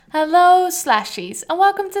Hello, Slashies, and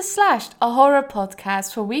welcome to Slashed, a horror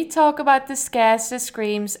podcast where we talk about the scares, the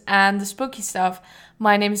screams, and the spooky stuff.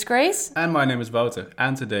 My name is Grace. And my name is Wouter.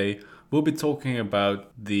 And today we'll be talking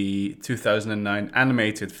about the 2009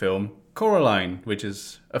 animated film Coraline, which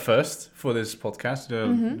is a first for this podcast,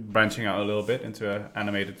 branching out a little bit into an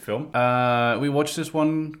animated film. We watched this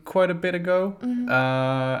one quite a bit ago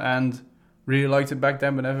and really liked it back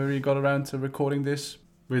then, but never really got around to recording this.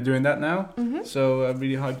 We're doing that now, so I'm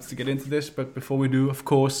really hyped to get into this. But before we do, of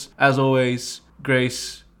course, as always,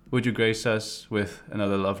 Grace, would you grace us with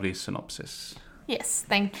another lovely synopsis? Yes,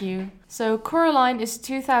 thank you. So Coraline is a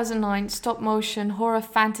 2009 stop-motion horror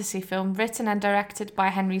fantasy film written and directed by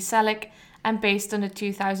Henry Selick and based on a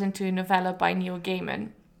 2002 novella by Neil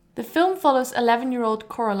Gaiman. The film follows 11-year-old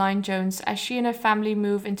Coraline Jones as she and her family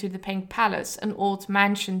move into the Pink Palace, an old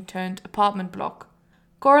mansion-turned-apartment block.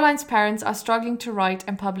 Coraline's parents are struggling to write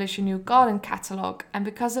and publish a new garden catalogue, and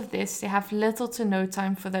because of this, they have little to no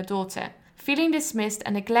time for their daughter. Feeling dismissed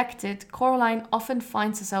and neglected, Coraline often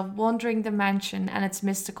finds herself wandering the mansion and its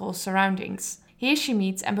mystical surroundings. Here she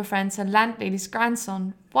meets and befriends her landlady's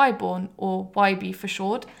grandson, Wyborn, or YB for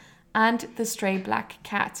short, and the stray black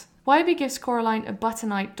cat. YB gives Coraline a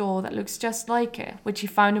buttonite door that looks just like her, which he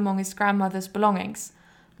found among his grandmother's belongings.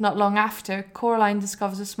 Not long after, Coraline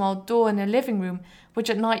discovers a small door in her living room, which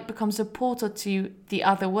at night becomes a portal to the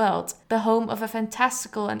other world, the home of a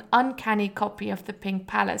fantastical and uncanny copy of the Pink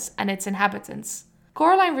Palace and its inhabitants.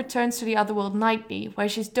 Coraline returns to the other world nightly, where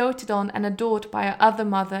she's doted on and adored by her other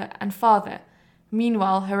mother and father.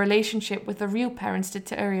 Meanwhile, her relationship with her real parents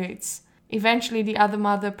deteriorates. Eventually, the other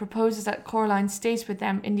mother proposes that Coraline stays with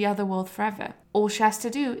them in the other world forever. All she has to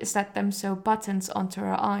do is let them sew buttons onto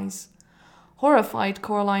her eyes. Horrified,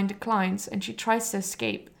 Coraline declines and she tries to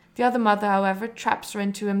escape. The other mother, however, traps her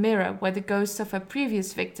into a mirror where the ghosts of her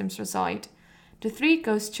previous victims reside. The three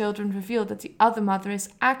ghost children reveal that the other mother is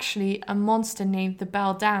actually a monster named the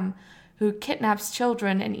Beldam, who kidnaps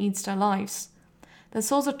children and eats their lives. Their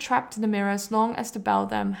souls are trapped in the mirror as long as the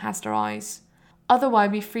Beldam has their eyes. Other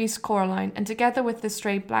YB frees Coraline, and together with the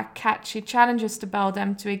stray black cat, she challenges the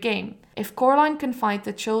Beldam to a game. If Coraline can find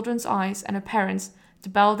the children's eyes and her parents, the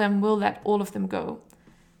Beldam will let all of them go.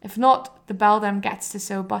 If not, the Beldam gets to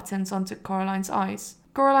sew buttons onto Coraline's eyes.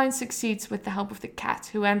 Coraline succeeds with the help of the cat,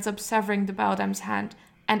 who ends up severing the Beldam's hand,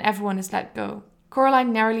 and everyone is let go.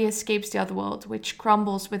 Coraline narrowly escapes the other world, which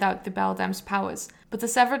crumbles without the Beldam's powers, but the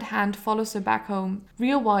severed hand follows her back home.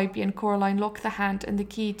 Real YB and Coraline lock the hand and the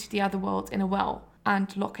key to the other world in a well,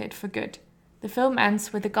 and lock it for good. The film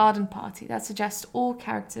ends with a garden party that suggests all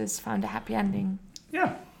characters found a happy ending.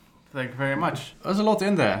 Yeah. Thank you very much. There's a lot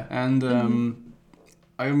in there, and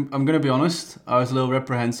I'm going to be honest, I was a little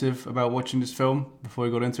reprehensive about watching this film before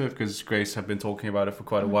we got into it, because Grace had been talking about it for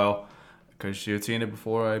quite a while, because you had seen it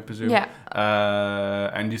before, I presume. Yeah.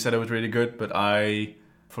 And you said it was really good, but I,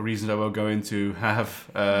 for reasons I won't go into, have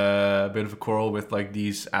a bit of a quarrel with like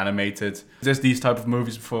these animated, just these type of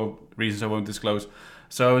movies for reasons I won't disclose.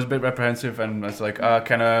 So I was a bit reprehensive, and I was like,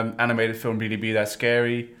 can an animated film really be that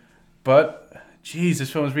scary? But jeez, this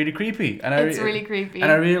film is really creepy, and it's really creepy,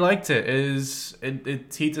 and I really liked it. It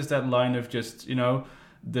teaches that line of just,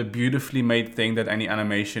 the beautifully made thing that any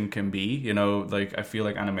animation can be. Like I feel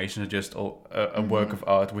like animation is just a work of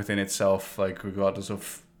art within itself, like regardless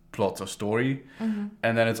of plot or story. And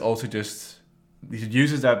then it's also just it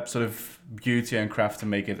uses that sort of beauty and craft to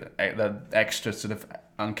make it that extra sort of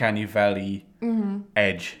uncanny valley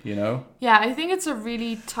edge, Yeah, I think it's a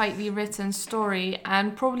really tightly written story,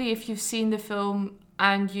 and probably if you've seen the film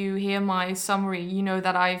and you hear my summary, you know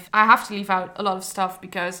that I have to leave out a lot of stuff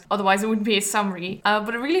because otherwise it wouldn't be a summary.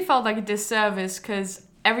 But it really felt like a disservice because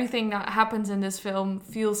everything that happens in this film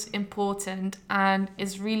feels important and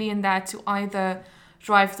is really in there to either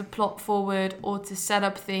drive the plot forward or to set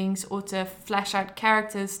up things or to flesh out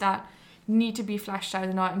characters that need to be fleshed out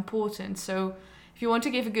and are important. So if you want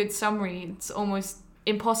to give a good summary, it's almost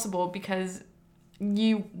impossible because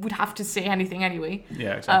you would have to say anything anyway.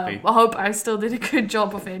 Yeah, exactly. I hope I still did a good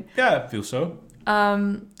job of it. Yeah, I feel so.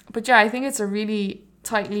 But yeah, I think it's a really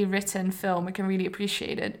tightly written film. I can really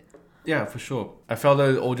appreciate it. Yeah, for sure. I felt that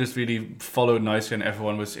it all just really followed nicely and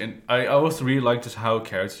everyone was in. I also really liked just how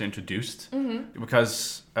characters are introduced.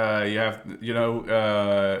 Because you have,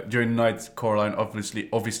 during the night, Coraline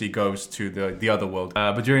obviously goes to the other world.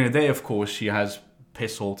 But during the day, of course, she has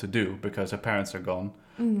piss all to do because her parents are gone.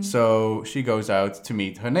 So she goes out to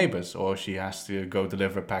meet her neighbors, or she has to go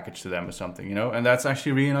deliver a package to them or something, And that's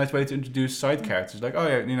actually a really nice way to introduce side characters. Like, oh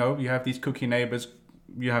yeah, you have these cookie neighbors,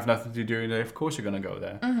 you have nothing to do during the day, of course you're going to go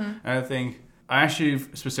there. And I think, I actually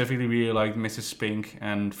specifically really liked Mrs. Spink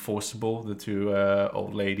and Forcible, the two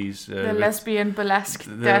old ladies. The lesbian burlesque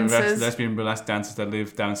dancers. The lesbian burlesque dancers that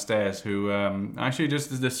live downstairs, who actually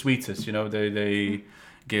just the sweetest. You know, they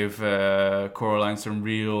give Coraline some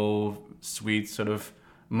real sweet sort of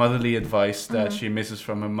motherly advice that she misses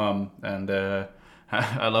from her mum. And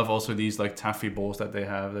I love also these like taffy balls that they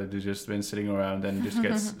have that they've just been sitting around and just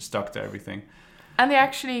gets stuck to everything. And they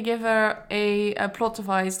actually give her a plot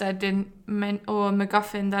device that I didn't or a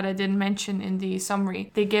MacGuffin that I didn't mention in the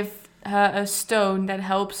summary. They give her a stone that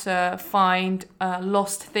helps her find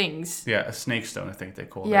lost things. Yeah, a snake stone, I think they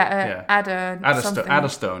call it. Adder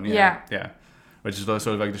stone. Yeah. Which is sort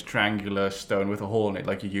of like this triangular stone with a hole in it,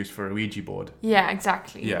 like you use for a Ouija board. Yeah,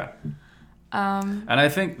 exactly. Yeah. And I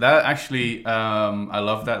think that actually, I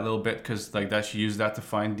love that little bit because like that she used that to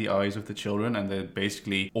find the eyes of the children, and they're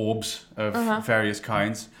basically orbs of various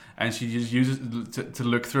kinds, and she just uses it to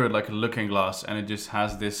look through it like a looking glass, and it just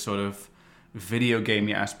has this sort of video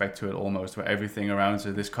gamey aspect to it almost, where everything around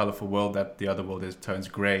it, this colorful world that the other world is, turns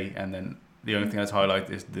grey, and then the only thing that's highlighted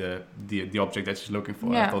is the object that she's looking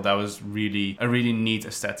for. Yeah. I thought that was really a really neat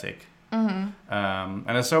aesthetic. And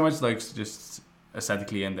there's so much like just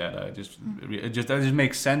aesthetically in there that it just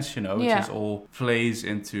makes sense, you know. It just all plays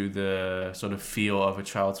into the sort of feel of a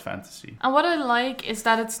child's fantasy. And what I like is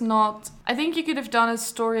that it's not... I think you could have done a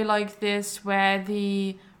story like this where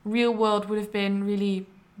the real world would have been really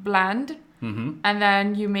bland. And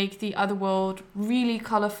then you make the other world really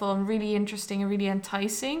colorful and really interesting and really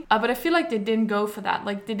enticing. But I feel like they didn't go for that.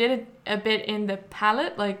 Like they did it a bit in the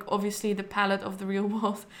palette. Like obviously the palette of the real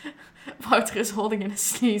world. Wouter is holding in his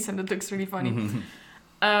sneeze and it looks really funny.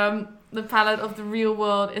 The palette of the real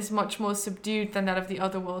world is much more subdued than that of the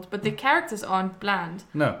other world. But the characters aren't bland.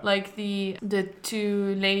 No. Like the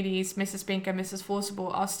two ladies, Mrs. Pink and Mrs.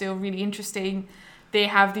 Forcible, are still really interesting. They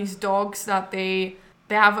have these dogs that they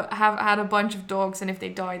have had a bunch of dogs, and if they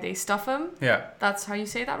die, they stuff them. Yeah. That's how you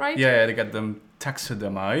say that, right? Yeah, they get them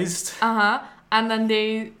taxidermized. And then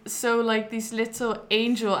they sew like these little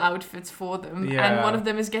angel outfits for them. Yeah. And one of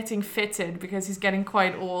them is getting fitted because he's getting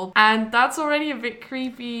quite old. And that's already a bit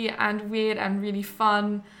creepy and weird and really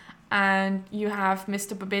fun. And you have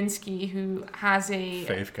Mr. Babinski, who has a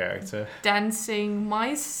Fave character. dancing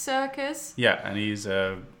mice circus. Yeah, and he's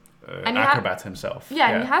an acrobat himself.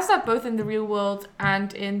 Yeah, and he has that both in the real world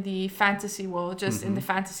and in the fantasy world. Just in the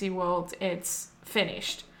fantasy world, it's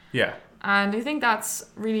finished. Yeah. And I think that's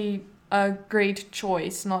really a great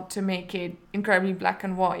choice not to make it incredibly black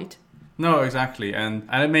and white. No, exactly. And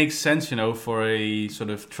it makes sense, you know, for a sort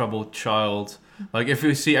of troubled child. Like, if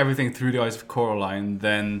you see everything through the eyes of Coraline,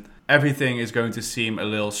 then everything is going to seem a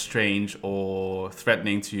little strange or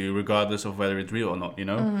threatening to you, regardless of whether it's real or not, you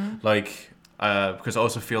know? Like... because I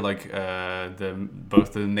also feel like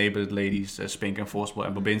both the neighbor ladies, Spink and Forcible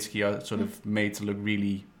and Babinski, are sort of made to look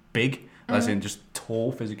really big, as in just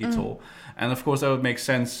tall, physically tall. And of course that would make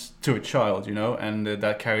sense to a child, you know, and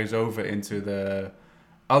that carries over into the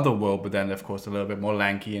other world, but then of course a little bit more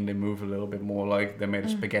lanky and they move a little bit more like they're made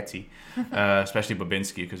of spaghetti, especially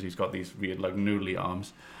Babinski, because he's got these weird like noodly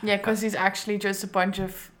arms. Yeah, because he's actually just a bunch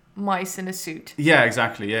of mice in a suit. Yeah,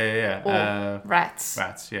 exactly. Yeah. Or rats.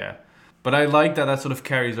 Rats, yeah. But I like that sort of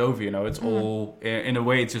carries over, you know. It's all, in a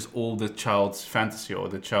way, it's just all the child's fantasy or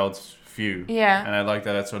the child's view. Yeah. And I like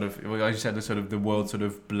that sort of, well, as you said, the world sort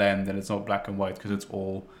of blend and it's not black and white because it's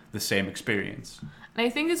all the same experience. And I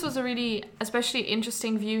think this was a really, especially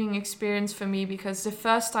interesting viewing experience for me, because the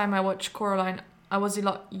first time I watched Coraline, I was a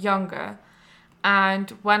lot younger.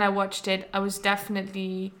 And when I watched it, I was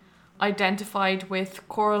definitely identified with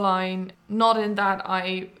Coraline, not in that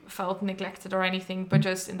I felt neglected or anything, but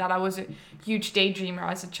just in that I was a huge daydreamer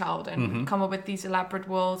as a child and would come up with these elaborate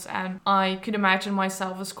worlds, and I could imagine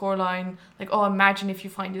myself as Coraline, like, oh, imagine if you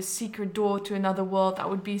find a secret door to another world, that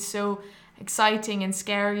would be so exciting and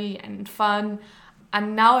scary and fun.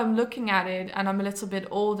 And now I'm looking at it and I'm a little bit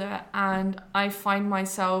older and I find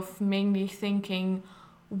myself mainly thinking,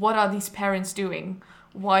 what are these parents doing?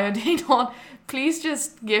 Why are they not? Please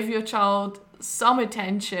just give your child some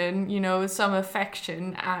attention, you know, some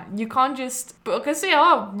affection. You can't just... Because they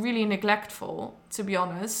are really neglectful, to be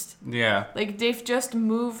honest. Yeah. Like, they've just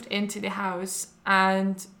moved into the house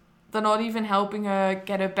and they're not even helping her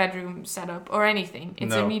get a bedroom set up or anything.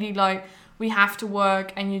 It's immediately like, we have to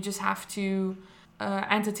work and you just have to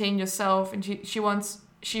entertain yourself. And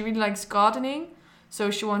she really likes gardening.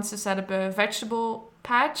 So she wants to set up a vegetable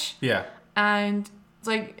patch. Yeah. And... it's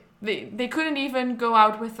like, they couldn't even go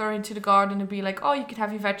out with her into the garden and be like, oh, you could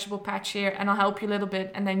have your vegetable patch here and I'll help you a little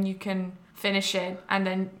bit and then you can finish it and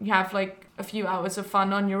then you have like a few hours of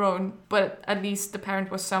fun on your own. But at least the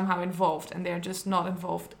parent was somehow involved, and they're just not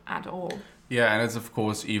involved at all. Yeah, and it's of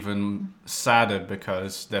course even sadder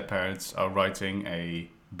because their parents are writing a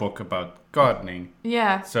book about gardening.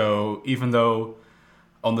 Yeah. So even though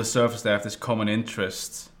on the surface they have this common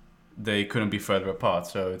interest, they couldn't be further apart.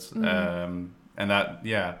 So it's and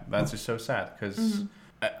that's just so sad because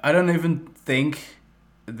I don't even think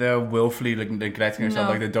they're willfully neglecting herself.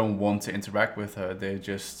 No. Like they don't want to interact with her. They're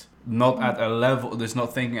just not at a level. There's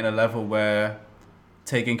not thinking at a level where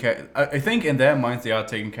taking care. I think in their minds they are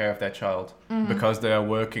taking care of their child because they are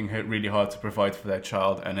working really hard to provide for their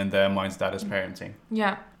child, and in their minds that is parenting.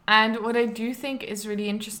 Yeah. And what I do think is really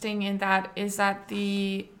interesting in that is that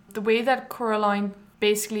the way that Coraline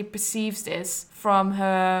basically perceives this from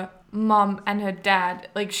her mom and her dad,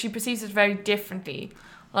 like she perceives it very differently.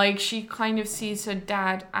 Like she kind of sees her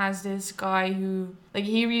dad as this guy who, like,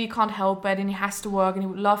 he really can't help it and he has to work and he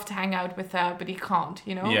would love to hang out with her, but he can't,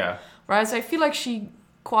 you know? Yeah. Whereas I feel like she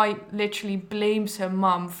quite literally blames her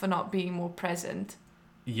mum for not being more present.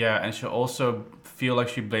 Yeah, and she also feel like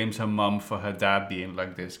she blames her mum for her dad being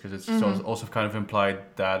like this, because it's also kind of implied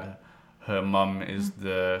that her mum is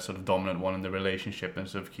the sort of dominant one in the relationship and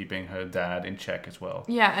sort of keeping her dad in check as well.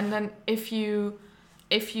 Yeah, and then if you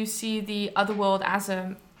see the other world as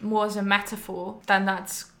a metaphor, then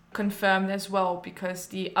that's confirmed as well, because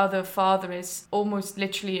the other father is almost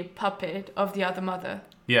literally a puppet of the other mother.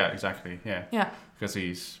 Yeah, exactly. Yeah. Yeah. Because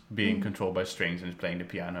he's being controlled by strings and he's playing the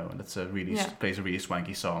piano, and it's plays a really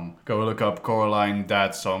swanky song. Go look up Coraline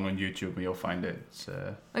Dad song on YouTube and you'll find it. It's,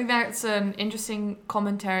 like that's an interesting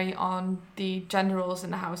commentary on the gender roles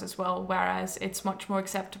in the house as well, whereas it's much more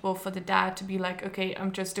acceptable for the dad to be like, okay,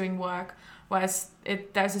 I'm just doing work, whereas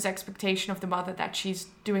there's this expectation of the mother that she's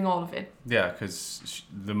doing all of it. Yeah, because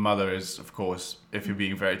the mother is, of course, if you're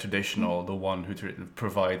being very traditional, the one who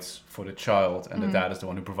provides for the child, and the dad is the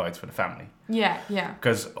one who provides for the family. Yeah, yeah.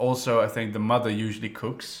 Because also I think the mother usually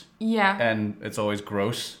cooks. Yeah. And it's always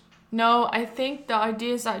gross. No, I think the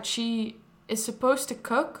idea is that she is supposed to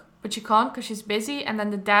cook, but she can't because she's busy, and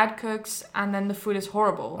then the dad cooks, and then the food is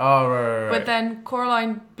horrible. Oh, right. But then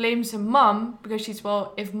Coraline blames her mum because she's,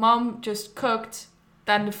 well, if mum just cooked,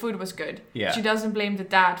 then the food was good. Yeah. She doesn't blame the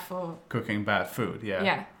dad for cooking bad food, yeah.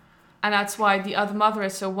 Yeah. And that's why the other mother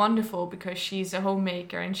is so wonderful, because she's a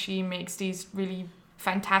homemaker and she makes these really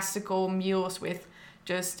fantastical meals with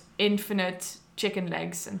just infinite chicken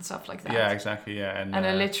legs and stuff like that. Yeah, exactly, yeah. And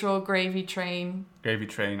a literal gravy train. Gravy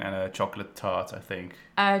train and a chocolate tart, I think.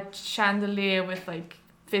 A chandelier with like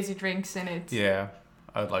fizzy drinks in it. Yeah,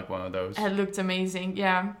 I'd like one of those. It looked amazing,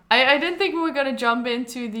 yeah. I didn't think we were going to jump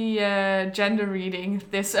into the gender reading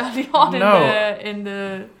this early on in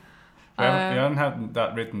the we haven't had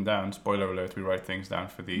that written down. Spoiler alert, we write things down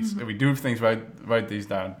for these. We do things, write these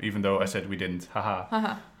down, even though I said we didn't.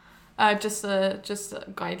 Haha. Just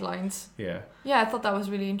guidelines. Yeah. Yeah, I thought that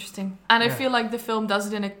was really interesting. And I feel like the film does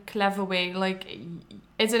it in a clever way. Like,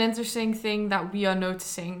 it's an interesting thing that we are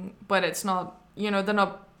noticing, but it's not, they're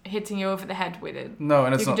not hitting you over the head with it. No,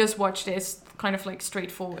 and it's not... You can just watch this kind of like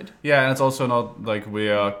straightforward. Yeah, and it's also not like we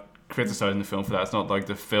are criticizing the film for that. It's not like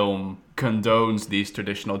the film condones these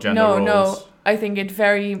traditional gender roles. No. I think it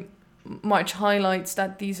very much highlights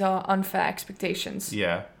that these are unfair expectations.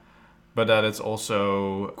 Yeah. But that it's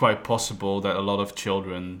also quite possible that a lot of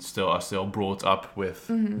children are still brought up with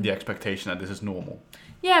the expectation that this is normal.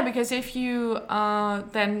 Yeah, because if you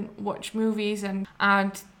then watch movies and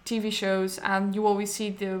TV shows and you always see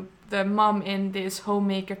the mum in this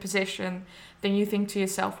homemaker position, then you think to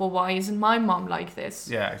yourself, well, why isn't my mum like this?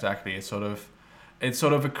 Yeah, exactly. It's sort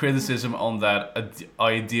of a criticism on that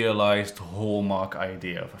idealized hallmark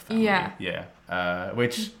idea of a family. Yeah. Yeah.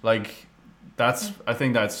 Which, like... I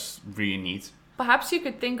think that's really neat. Perhaps you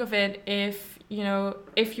could think of it if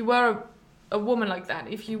you were a woman like that,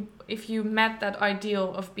 if you met that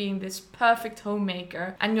ideal of being this perfect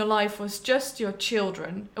homemaker and your life was just your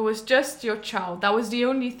children, it was just your child, that was the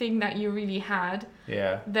only thing that you really had.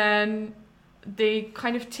 Yeah. Then they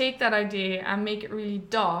kind of take that idea and make it really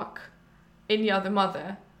dark in The Other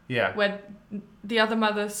Mother. Yeah. Where the other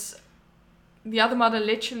mother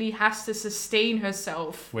literally has to sustain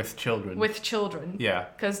herself with children. Yeah.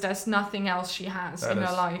 Because there's nothing else she has in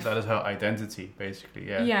her life. That is her identity, basically.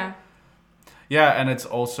 Yeah. Yeah. Yeah, and it's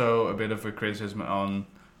also a bit of a criticism on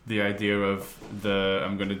the idea of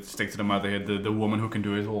I'm going to stick to the mother here, the woman who can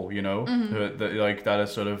do it all, you know? Like that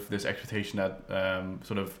is sort of this expectation that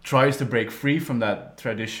sort of tries to break free from that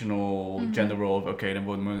traditional gender role of, okay, the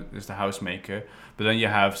woman is the housemaker. But then you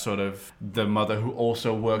have sort of the mother who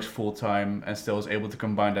also works full-time and still is able to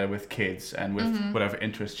combine that with kids and with whatever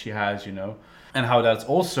interest she has, you know? And how that's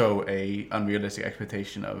also a unrealistic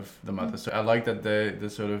expectation of the mother. So I like that the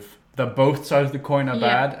sort of, that both sides of the coin are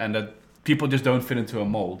bad and that people just don't fit into a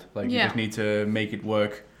mold. Like you just need to make it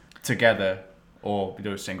work together, or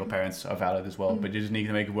single parents are valid as well, but you just need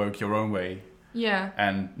to make it work your own way. Yeah.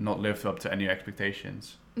 And not live up to any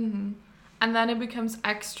expectations. And then it becomes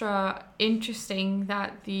extra interesting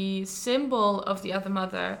that the symbol of the other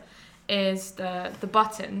mother is the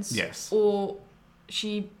buttons. Yes. Or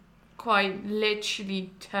she quite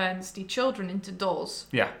literally turns the children into dolls.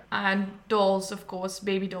 Yeah. And dolls, of course,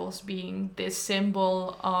 baby dolls being this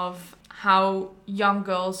symbol of how young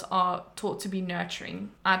girls are taught to be nurturing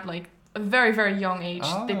at like a very, very young age.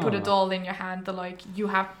 They put a doll in your hand. They're like, you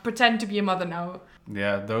have pretend to be a mother now.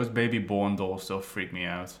 Yeah, those baby born dolls still freak me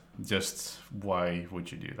out. Just why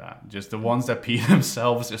would you do that? Just the ones that pee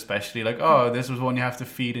themselves, especially like, oh, this was one you have to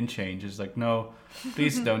feed and change. It's like, no,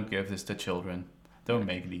 please don't give this to children. Don't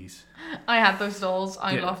make these. I had those dolls.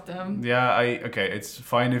 I loved them. Yeah, okay, it's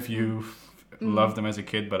fine if you loved them as a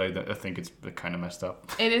kid, but I think it's kind of messed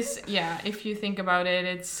up. It is, yeah, if you think about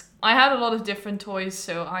it, I had a lot of different toys,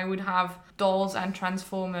 so I would have dolls and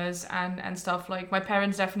Transformers and stuff. Like, my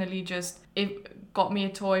parents definitely just got me a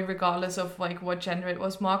toy regardless of like what gender it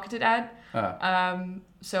was marketed at.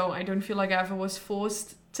 So I don't feel like I ever was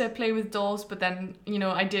forced to play with dolls, but then, you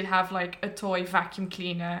know, I did have like a toy vacuum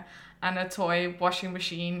cleaner and a toy washing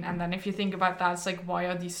machine, and then if you think about that, it's like, why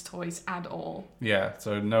are these toys at all? Yeah,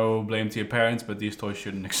 so no blame to your parents, but these toys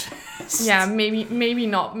shouldn't exist. Yeah, maybe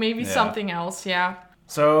not. Maybe something else, yeah.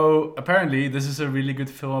 So apparently this is a really good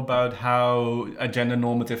film about how a gender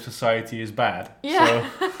normative society is bad. Yeah.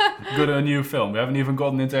 So good on you, film. We haven't even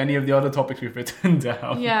gotten into any of the other topics we've written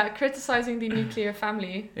down. Yeah, criticizing the nuclear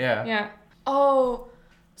family. Yeah. Yeah. Oh,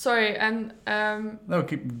 sorry, and no,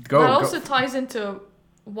 go. That also ties into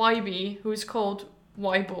YB, who is called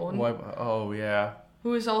Yborn. Oh, yeah.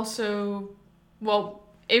 Who is also, well,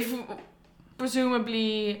 if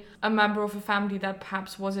presumably a member of a family that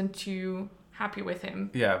perhaps wasn't too happy with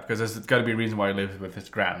him. Yeah, because there's got to be a reason why he lives with his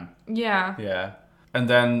gran. Yeah. Yeah. And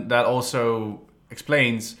then that also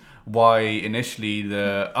explains why initially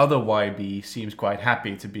the other YB seems quite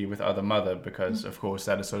happy to be with other mother, because of course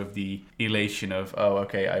that is sort of the elation of, oh,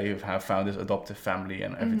 okay, I have found this adoptive family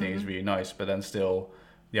and everything is really nice, but then still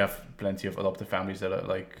you have plenty of adoptive families that are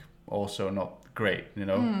like also not great, you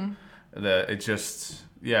know. It just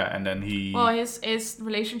and then he. Well, his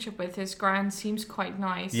relationship with his gran seems quite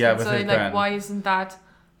nice. Yeah, with so his like, gran. why isn't that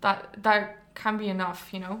can be enough,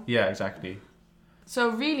 you know? Yeah, exactly.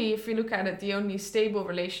 So really, if you look at it, the only stable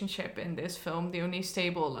relationship in this film, the only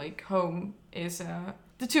stable like home, is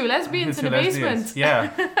the two lesbians in the basement.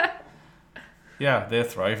 Yeah. Yeah, they're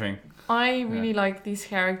thriving. I really like these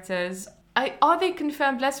characters. Are they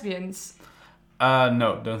confirmed lesbians?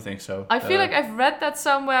 No, don't think so. I feel like I've read that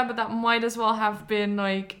somewhere, but that might as well have been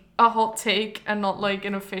like a hot take and not like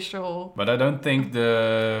an official. But I don't think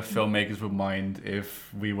the filmmakers would mind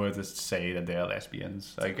if we were to say that they are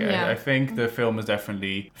lesbians. Like, I think the film is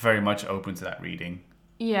definitely very much open to that reading.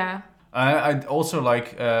 Yeah. I also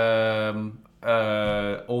like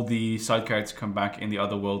all the side characters come back in the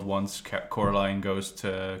other world once Coraline goes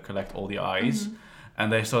to collect all the eyes.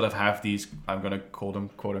 And they sort of have these, I'm going to call them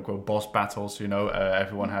quote-unquote boss battles, you know.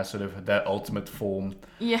 Everyone has sort of their ultimate form.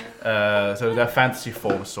 Yeah. So their fantasy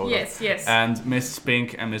form, sort of. Yes. And Miss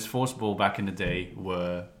Pink and Miss Forcible back in the day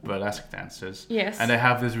were burlesque dancers. Yes. And they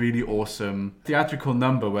have this really awesome theatrical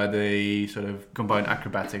number where they sort of combine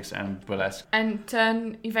acrobatics and burlesque.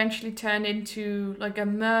 And eventually turn into like a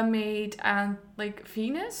mermaid and like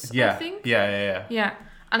Venus, I think. Yeah. Yeah.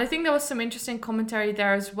 And I think there was some interesting commentary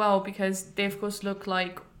there as well, because they of course look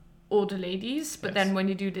like older ladies, but then when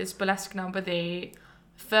you do this burlesque number, they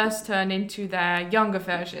first turn into their younger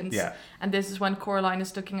versions. Yeah. And this is when Coraline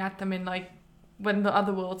is looking at them in like, when the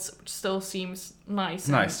other world still seems nice.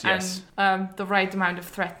 And the right amount of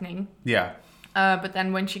threatening. Yeah. But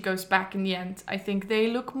then when she goes back in the end, I think they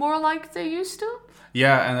look more like they used to.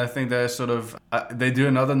 Yeah, and I think they're sort of... they do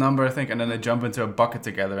another number, I think, and then they jump into a bucket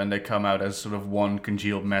together and they come out as sort of one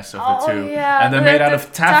congealed mess of the two. Yeah, and they're made out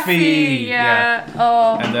of taffy! Yeah.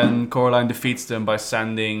 Oh. And then Coraline defeats them by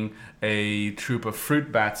sending a troop of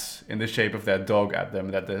fruit bats in the shape of their dog at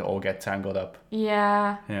them, that they all get tangled up.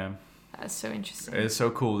 Yeah. Yeah. That's so interesting. It's so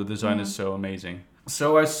cool. The design is so amazing.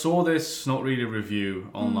 So I saw this not really review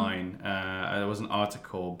online. There was an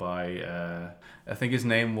article by, I think his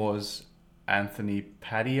name was Anthony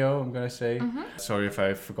Padio, I'm going to say. Sorry if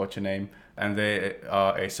I forgot your name. And they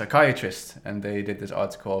are a psychiatrist, and they did this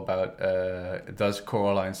article about does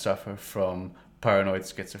Coraline suffer from paranoid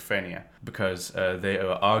schizophrenia? Because they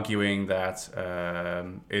are arguing that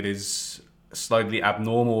it is slightly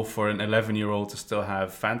abnormal for an 11-year-old to still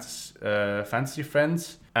have fantasy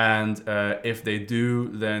friends. And if they do,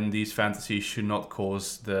 then these fantasies should not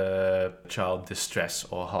cause the child distress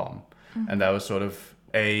or harm. And that was sort of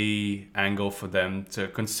a angle for them to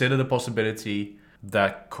consider the possibility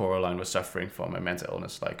that Coraline was suffering from a mental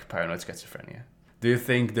illness like paranoid schizophrenia. Do you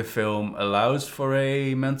think the film allows for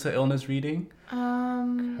a mental illness reading?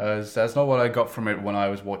 Because that's not what I got from it when I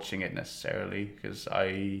was watching it necessarily.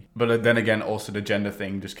 But then again, also the gender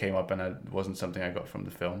thing just came up, and it wasn't something I got from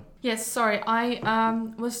the film. Yes, sorry.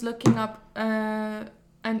 I was looking up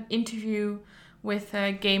an interview with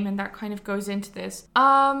a game, and that kind of goes into this.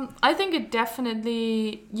 I think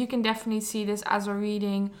you can definitely see this as a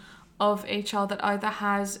reading of a child that either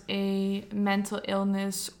has a mental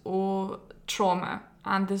illness or trauma,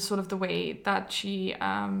 and this is sort of the way that she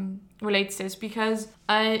relates this, because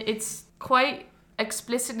it's quite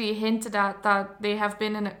explicitly hinted at that they have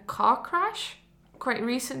been in a car crash quite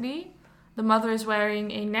recently. The mother is wearing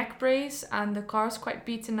a neck brace and the car is quite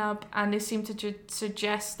beaten up, and they seem to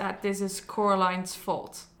suggest that this is Coraline's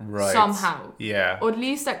fault. Right. Somehow. Yeah. Or at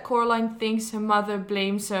least that Coraline thinks her mother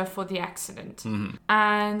blames her for the accident.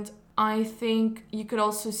 And I think you could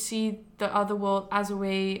also see the other world as a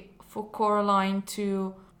way for Coraline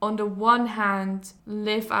to, on the one hand,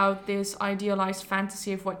 live out this idealized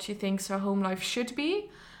fantasy of what she thinks her home life should be,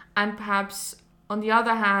 and perhaps, on the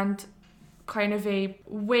other hand, kind of a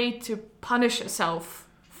way to punish herself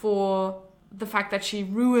for the fact that she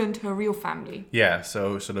ruined her real family. Yeah,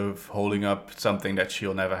 so sort of holding up something that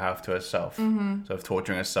she'll never have to herself. Sort of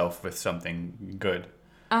torturing herself with something good.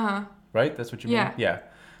 Right? That's what you mean? Yeah.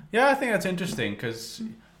 Yeah, I think that's interesting, because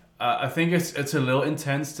I think it's a little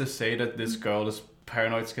intense to say that this girl is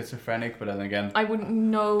paranoid schizophrenic, but then again, I wouldn't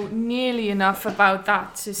know nearly enough about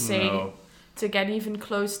that to say to get even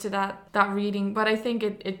close to that reading, but I think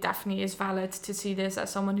it definitely is valid to see this as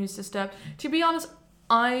someone who's disturbed. To be honest,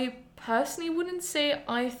 I personally wouldn't say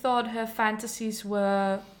I thought her fantasies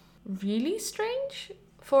were really strange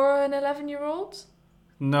for an 11-year-old.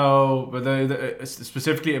 No, but the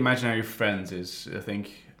specifically imaginary friends is, I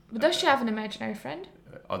think. But does she have an imaginary friend?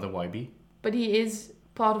 Other YB. But he is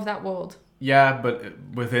part of that world. Yeah, but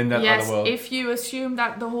within that other world. Yes, if you assume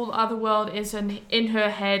that the whole other world is in her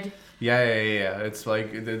head. Yeah. It's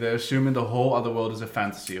like they're assuming the whole other world is a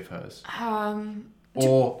fantasy of hers.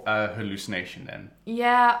 Or a hallucination then.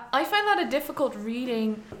 Yeah, I find that a difficult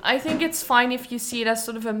reading. I think it's fine if you see it as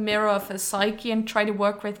sort of a mirror of her psyche and try to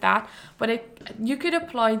work with that. But you could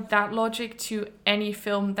apply that logic to any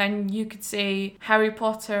film. Then you could say Harry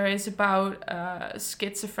Potter is about a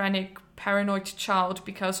schizophrenic, paranoid child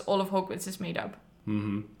because all of Hogwarts is made up.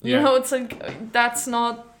 Yeah. You know, it's like, that's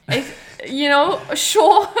not...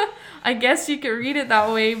 sure, I guess you could read it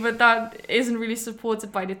that way, but that isn't really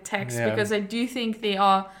supported by the text, because I do think they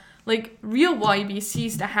are, like, real YB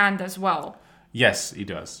sees the hand as well. Yes, he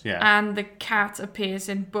does, yeah. And the cat appears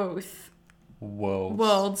in both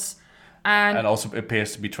worlds. And also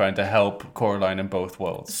appears to be trying to help Coraline in both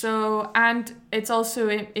worlds. So, and it's also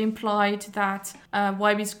implied that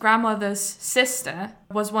YB's grandmother's sister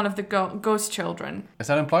was one of the ghost children. Is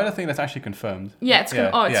that implied? I think that's actually confirmed. Yeah, it's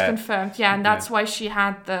confirmed. Yeah, and that's why she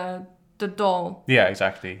had the doll. Yeah,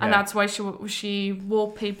 exactly. And that's why she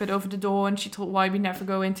wallpapered over the door, and she told YB never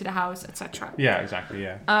go into the house, etc. Yeah, exactly,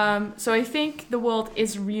 yeah. So I think the world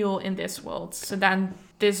is real in this world. So then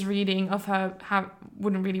this reading of her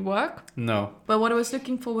wouldn't really work. No. But what I was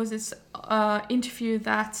looking for was this interview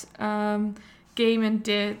that Gaiman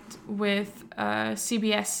did with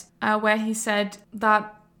CBS, where he said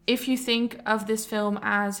that if you think of this film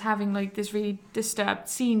as having like this really disturbed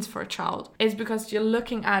scenes for a child, it's because you're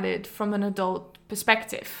looking at it from an adult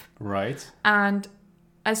perspective. Right. And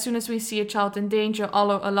as soon as we see a child in danger, all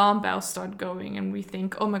our alarm bells start going, and we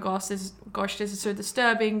think, oh my gosh, this is so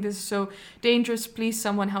disturbing, this is so dangerous, please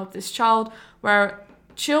someone help this child. Where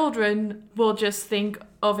children will just think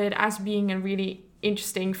of it as being a really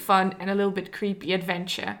interesting, fun, and a little bit creepy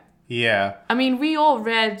adventure. Yeah. I mean, we all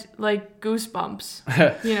read, like,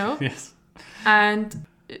 Goosebumps, you know? Yes. And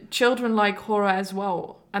children like horror as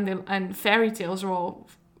well, and fairy tales are all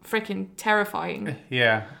freaking terrifying.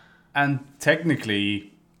 Yeah. And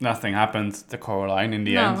technically, nothing happened to Coraline in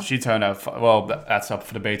the end. She turned out... Well, that's up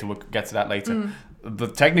for debate. We'll get to that later.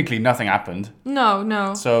 But technically nothing happened.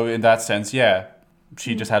 No. So in that sense, yeah,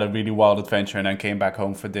 she just had a really wild adventure and then came back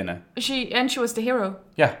home for dinner. She was the hero.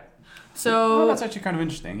 Yeah. So well, that's actually kind of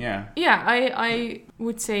interesting, yeah. Yeah, I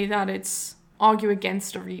would say that it's argue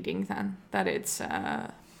against the reading then. That it's...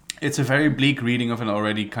 It's a very bleak reading of an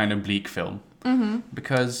already kind of bleak film. Mm-hmm.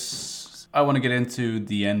 Because I want to get into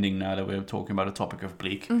the ending now that we're talking about the topic of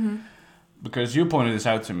bleak. Mm-hmm. Because you pointed this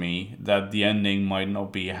out to me, that the ending might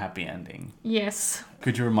not be a happy ending. Yes.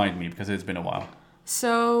 Could you remind me, because it's been a while?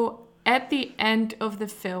 So, at the end of the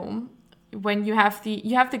film, when you have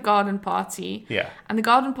the garden party. Yeah. And the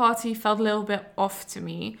garden party felt a little bit off to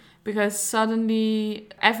me, because suddenly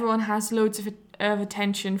everyone has loads of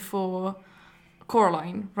attention for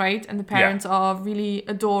Coraline, right? And the parents are really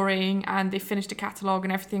adoring, and they finished the catalog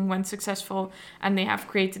and everything went successful, and they have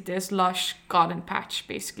created this lush garden patch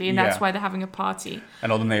basically, and that's why they're having a party.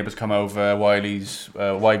 And all the neighbors come over.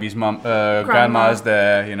 Wybie's mum, grandma's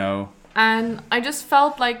there, you know. And I just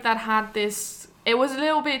felt like that had this. It was a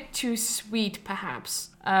little bit too sweet, perhaps,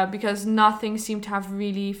 because nothing seemed to have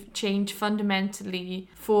really changed fundamentally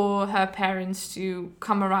for her parents to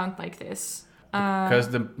come around like this.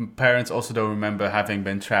 Because the parents also don't remember having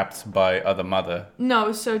been trapped by other mother.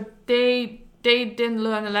 No, so they didn't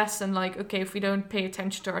learn a lesson like, okay, if we don't pay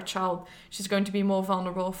attention to our child, she's going to be more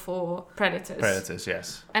vulnerable for predators. Predators,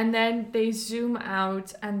 yes. And then they zoom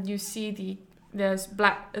out and you see there's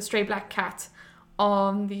a stray black cat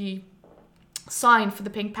on the sign for the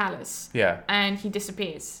Pink Palace. Yeah. And he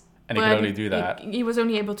disappears. And he could only do that. He was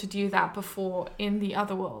only able to do that before in the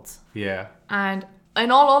other world. Yeah. And in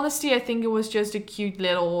all honesty, I think it was just a cute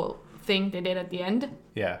little thing they did at the end.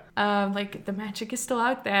 Yeah. Like, the magic is still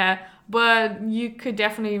out there, but you could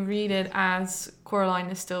definitely read it as Coraline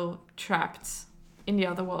is still trapped in the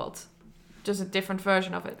other world. Just a different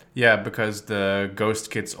version of it. Yeah, because the ghost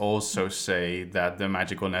kids also say that the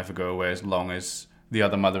magic will never go away as long as the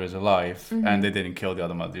other mother is alive. Mm-hmm. And they didn't kill the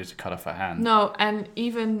other mother, just cut off her hand. No, and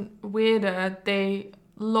even weirder, they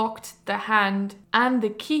locked the hand and the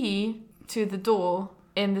key to the door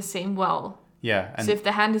in the same well. Yeah. And so if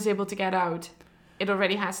the hand is able to get out, it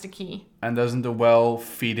already has the key. And doesn't the well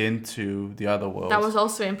feed into the other world? That was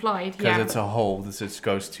also implied, because it's a hole. This just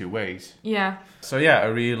goes two ways. Yeah. So yeah, I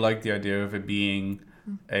really like the idea of it being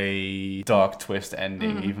a dark twist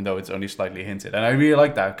ending, even though it's only slightly hinted. And I really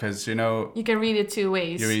like that because, you know... You can read it two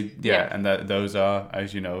ways. And those are,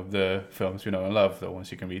 as you know, the films we know and love, the ones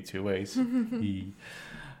you can read two ways.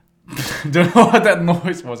 Don't know what that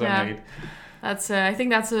noise was I made. That's I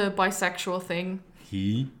think that's a bisexual thing.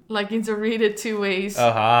 Like, you to read it two ways.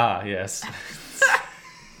 Aha, yes.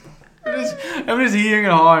 I'm just hearing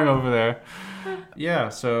and hawing over there. Yeah,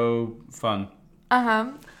 so fun.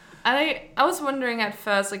 And I was wondering at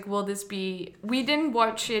first, like, will this be... We didn't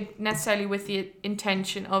watch it necessarily with the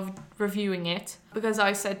intention of reviewing it, because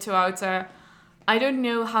I said to Outer, I don't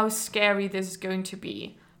know how scary this is going to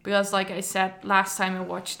be. Because, like I said, last time I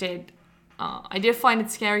watched it, I did find it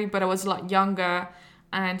scary, but I was a lot younger,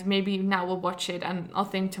 and maybe now we'll watch it and I'll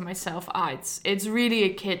think to myself, it's really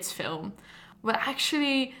a kid's film. But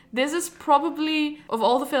actually, this is probably, of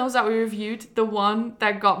all the films that we reviewed, the one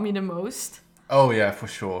that got me the most. Oh yeah, for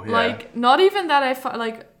sure. Yeah. Like, not even that I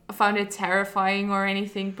found it terrifying or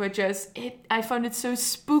anything, but just I found it so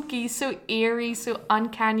spooky, so eerie, so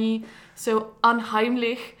uncanny, so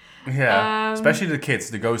unheimlich. Yeah, especially the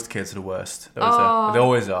kids, the ghost kids are the worst. They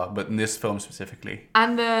always are, but in this film specifically.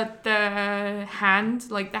 And the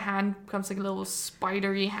hand, like the hand becomes like a little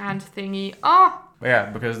spidery hand thingy. Oh!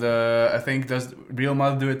 Yeah, because I think, does real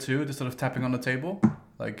mother do it too? The sort of tapping on the table?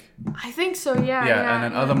 Like, I think so, yeah. Yeah, and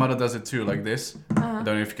then other mother does it too, like this. I don't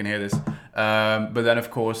know if you can hear this. But then,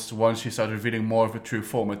 of course, once she starts revealing more of a true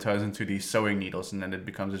form, it turns into these sewing needles, and then it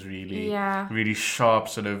becomes this really sharp,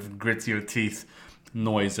 sort of grit your teeth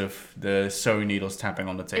noise of the sewing needles tapping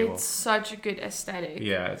on the table. It's such a good aesthetic.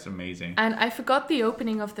 Yeah, it's amazing. And I forgot the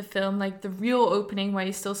opening of the film, like the real opening where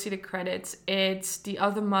you still see the credits. It's the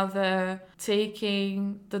other mother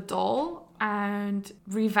taking the doll and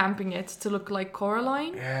revamping it to look like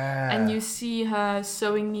Coraline. Yeah. And you see her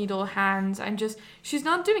sewing needle hands and just, she's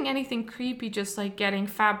not doing anything creepy, just like getting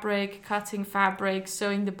fabric, cutting fabric,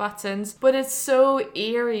 sewing the buttons, but it's so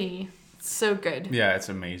eerie. So good. Yeah, it's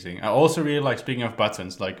amazing. I also really like, speaking of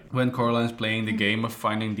buttons, like when Coraline's playing the game of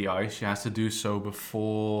finding the ice, she has to do so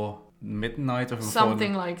before midnight or before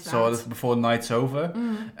something like that. So before night's over.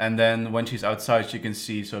 And then when she's outside, she can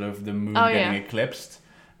see sort of the moon getting eclipsed.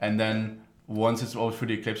 And then once it's all through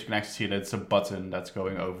the eclipse, you can actually see that it's a button that's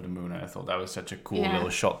going over the moon. And I thought that was such a cool little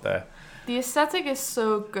shot there. The aesthetic is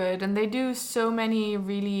so good, and they do so many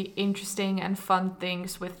really interesting and fun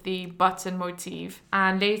things with the button motif.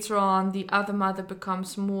 And later on, the other mother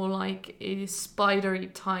becomes more like a spidery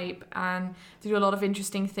type, and they do a lot of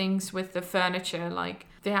interesting things with the furniture. Like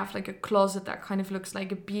they have like a closet that kind of looks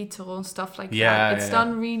like a beetle and stuff like that. It's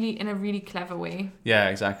done really in a really clever way. Yeah,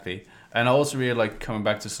 exactly. And I also really like coming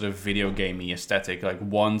back to sort of video gamey aesthetic. Like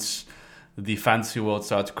once the fantasy world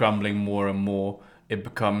starts crumbling more and more, it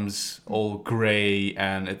becomes all grey,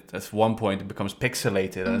 and at one point it becomes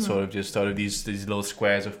pixelated, and sort of these little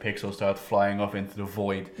squares of pixels start flying off into the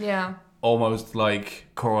void. Yeah. Almost like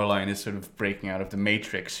Coraline is sort of breaking out of the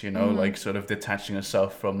Matrix, like sort of detaching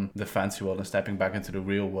herself from the fantasy world and stepping back into the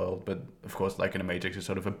real world. But of course, like in the Matrix, it's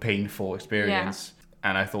sort of a painful experience. Yeah.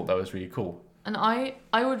 And I thought that was really cool. And I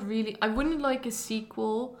wouldn't like a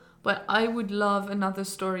sequel, but I would love another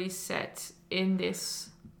story set in this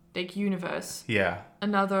like universe. Yeah.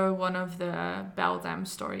 Another one of the Beldam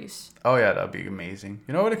stories. Oh yeah, that'd be amazing.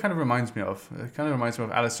 You know what it kind of reminds me of? It kind of reminds me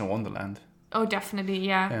of Alice in Wonderland. Oh, definitely,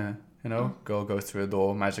 yeah. Yeah, girl goes through a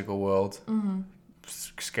door, magical world,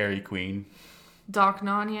 scary queen. Dark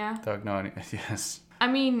Narnia, yes. I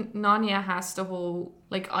mean, Narnia has the whole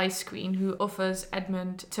like Ice Queen who offers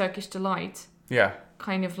Edmund Turkish delight. Yeah.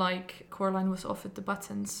 Kind of like Coraline was offered the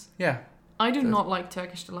buttons. Yeah. I do not like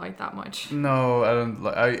Turkish delight that much. No, I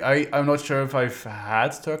don't. I'm not sure if I've had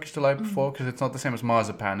Turkish delight before, because it's not the same as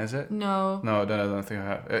marzipan, is it? No. No, I don't think I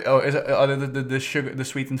have. Oh, is it the sugar, the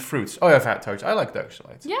sweetened fruits? Oh, I've had Turkish. I like Turkish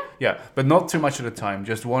delight. Yeah. Yeah, but not too much at a time.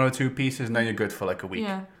 Just 1 or 2 pieces, and then you're good for like a week.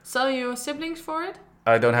 Yeah. Sell your siblings for it?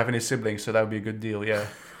 I don't have any siblings, so that would be a good deal. Yeah.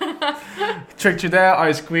 Tricked you there,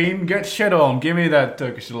 Ice Queen. Get shit on. Give me that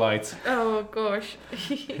Turkish delight. Oh gosh.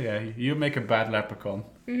 Yeah, you make a bad leprechaun.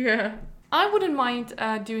 Yeah. I wouldn't mind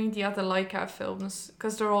doing the other Laika films,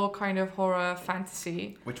 because they're all kind of horror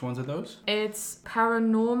fantasy. Which ones are those? It's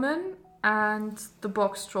Paranorman and The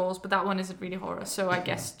Box Trolls, but that one isn't really horror, so I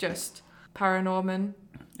guess just Paranorman.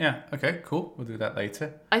 Yeah, okay, cool. We'll do that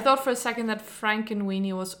later. I thought for a second that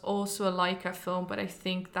Frankenweenie was also a Laika film, but I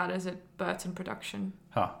think that is a Burton production.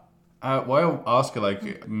 Huh. Well, I'll ask you,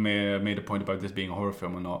 like, made a point about this being a horror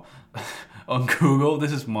film or not. On Google,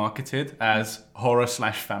 this is marketed as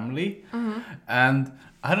horror/family. And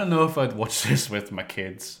I don't know if I'd watch this with my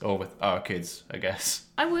kids, or with our kids, I guess.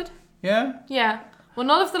 I would. Yeah? Yeah. Well,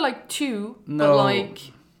 not if they're like 2, no, but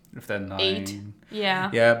like if they're 9. 8. Yeah.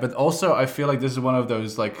 Yeah, but also I feel like this is one of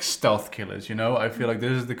those like stealth killers, I feel like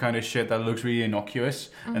this is the kind of shit that looks really innocuous,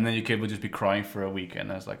 and then your kid will just be crying for a week,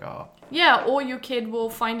 and it's like, oh. Yeah, or your kid will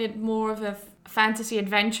find it more of a fantasy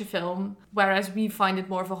adventure film, whereas we find it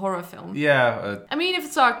more of a horror film. Yeah. I mean, if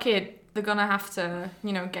it's our kid, they're gonna have to,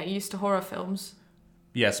 get used to horror films.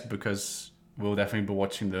 Yes, because we'll definitely be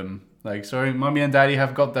watching them. Like, sorry, Mommy and Daddy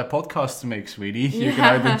have got their podcast to make, sweetie. You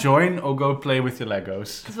can either join or go play with your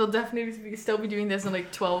Legos. Because we'll definitely still be doing this in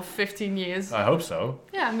like 12, 15 years. I hope so.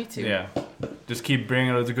 Yeah, me too. Yeah. Just keep bringing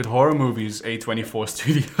out the good horror movies, A24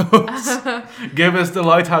 Studios. Give us The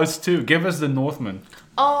Lighthouse too. Give us The Northman.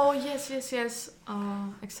 Oh, yes.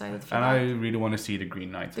 Oh, excited for and that. I really want to see The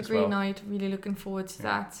Green Knight as well. The Green Knight, really looking forward to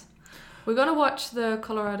that. We're going to watch The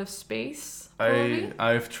Color Out of Space.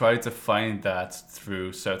 I've tried to find that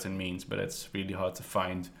through certain means, but it's really hard to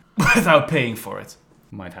find without paying for it.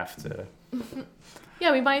 Might have to.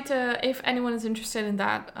 Yeah, we might. If anyone is interested in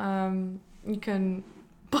that, you can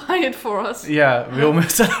buy it for us. Yeah, we'll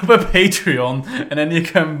set up a Patreon, and then you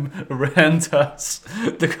can rent us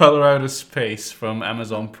The Color Out of Space from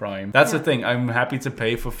Amazon Prime. That's the thing. I'm happy to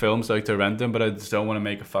pay for films, like to rent them, but I just don't want to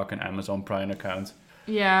make a fucking Amazon Prime account.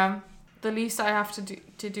 Yeah. The least I have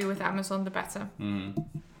to do with Amazon, the better.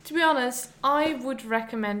 To be honest, I would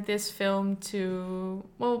recommend this film to,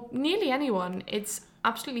 nearly anyone. It's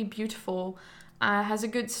absolutely beautiful. Has a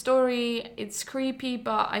good story. It's creepy,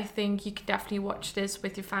 but I think you could definitely watch this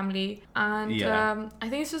with your family. And I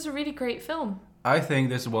think this is a really great film. I think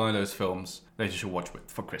this is one of those films that you should watch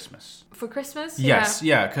for Christmas. For Christmas? Yes,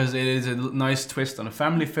 yeah, because it is a nice twist on a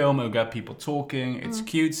family film. It'll get people talking. It's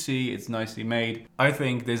cutesy. It's nicely made. I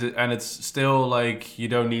think this is, and it's still like you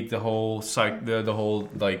don't need the whole the whole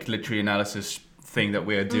like literary analysis thing that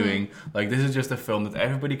we're doing. Like, this is just a film that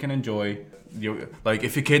everybody can enjoy. Like,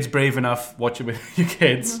 if your kid's brave enough, watch it with your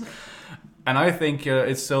kids. And I think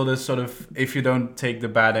it's still this sort of, if you don't take the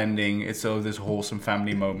bad ending, it's still this wholesome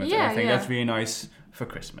family moment. Yeah, and I think that's really nice for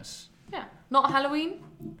Christmas. Yeah. Not Halloween?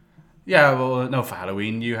 Yeah, well, no, for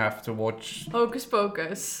Halloween you have to watch... Hocus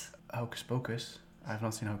Pocus. Hocus Pocus? I have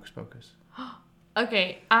not seen Hocus Pocus.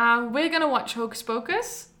 Okay, we're going to watch Hocus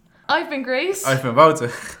Pocus. I've been Grace. I've been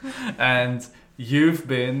Wouter. And you've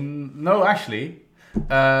been... No, actually,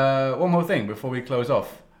 one more thing before we close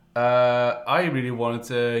off. I really wanted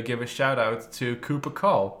to give a shout out to Cooper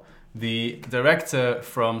Call, the director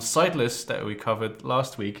from Sightless that we covered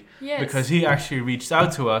last week. Yes. Because he actually reached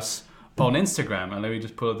out to us on Instagram, and let me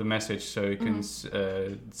just pull up the message so you can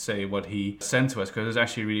say what he sent to us, because it's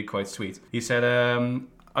actually really quite sweet. He said,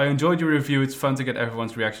 I enjoyed your review. It's fun to get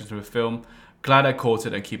everyone's reaction to the film. Glad I caught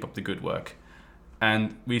it, and keep up the good work.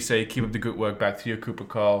 And we say keep up the good work back to you, Cooper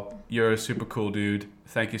Carl. You're a super cool dude.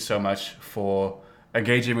 Thank you so much for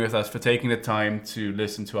engaging with us, for taking the time to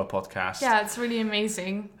listen to our podcast. Yeah, it's really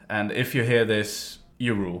amazing. And if you hear this,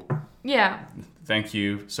 you rule. Yeah. Thank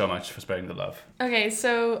you so much for spreading the love. Okay,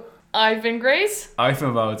 so I've been Grace. I've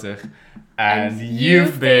been Wouter. And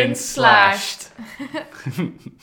you've been slashed.